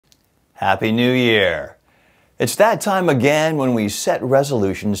Happy New Year! It's that time again when we set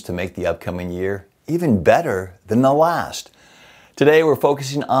resolutions to make the upcoming year even better than the last. Today we're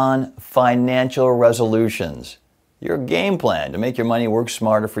focusing on financial resolutions, your game plan to make your money work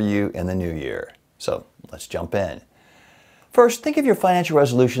smarter for you in the new year. So let's jump in. First, think of your financial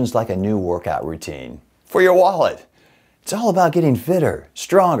resolutions like a new workout routine for your wallet. It's all about getting fitter,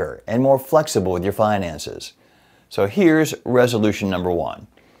 stronger, and more flexible with your finances. So here's resolution number 1.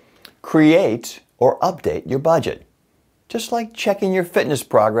 Create or update your budget. Just like checking your fitness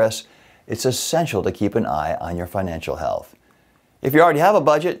progress, it's essential to keep an eye on your financial health. If you already have a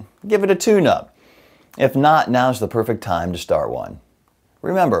budget, give it a tune-up. If not, now's the perfect time to start one.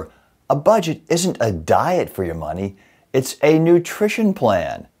 Remember, a budget isn't a diet for your money, it's a nutrition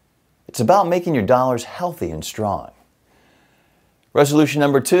plan. It's about making your dollars healthy and strong. Resolution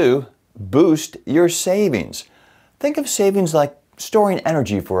number 2, boost your savings. Think of savings like storing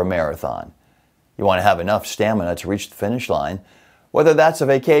energy for a marathon. You want to have enough stamina to reach the finish line, whether that's a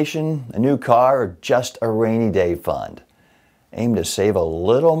vacation, a new car, or just a rainy day fund. Aim to save a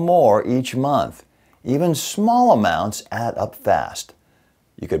little more each month. Even small amounts add up fast.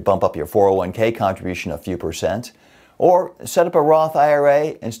 You could bump up your 401k contribution a few percent, or set up a Roth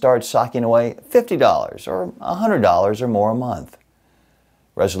IRA and start socking away $50 or $100 or more a month.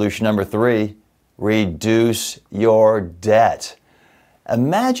 Resolution number 3, reduce your debt.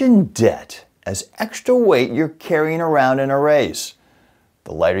 Imagine debt as extra weight you're carrying around in a race.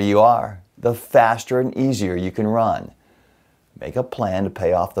 The lighter you are, the faster and easier you can run. Make a plan to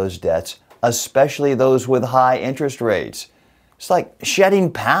pay off those debts, especially those with high interest rates. It's like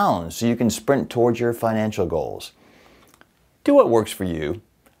shedding pounds so you can sprint towards your financial goals. Do what works for you.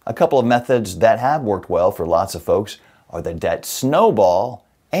 A couple of methods that have worked well for lots of folks are the debt snowball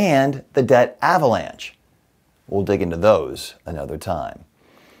and the debt avalanche. We'll dig into those another time.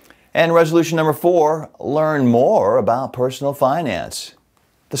 And resolution number 4, learn more about personal finance.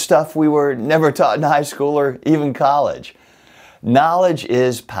 The stuff we were never taught in high school or even college. Knowledge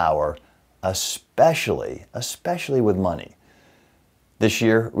is power, especially with money. This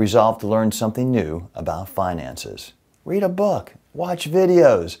year, resolve to learn something new about finances. Read a book, watch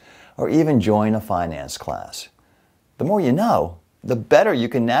videos, or even join a finance class. The more you know, the better you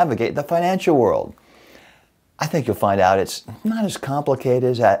can navigate the financial world. I think you'll find out it's not as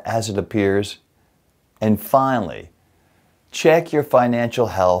complicated as it appears. And finally, check your financial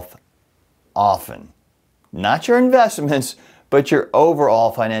health often. Not your investments, but your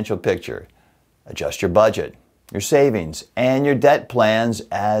overall financial picture. Adjust your budget, your savings, and your debt plans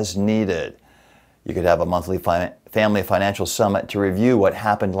as needed. You could have a monthly family financial summit to review what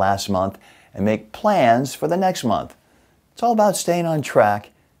happened last month and make plans for the next month. It's all about staying on track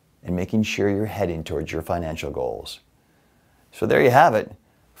and making sure you're heading towards your financial goals. So there you have it,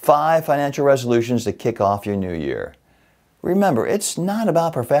 5 financial resolutions to kick off your new year. Remember, it's not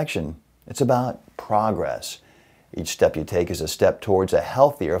about perfection, it's about progress. Each step you take is a step towards a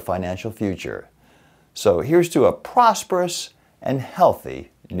healthier financial future. So here's to a prosperous and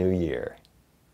healthy new year.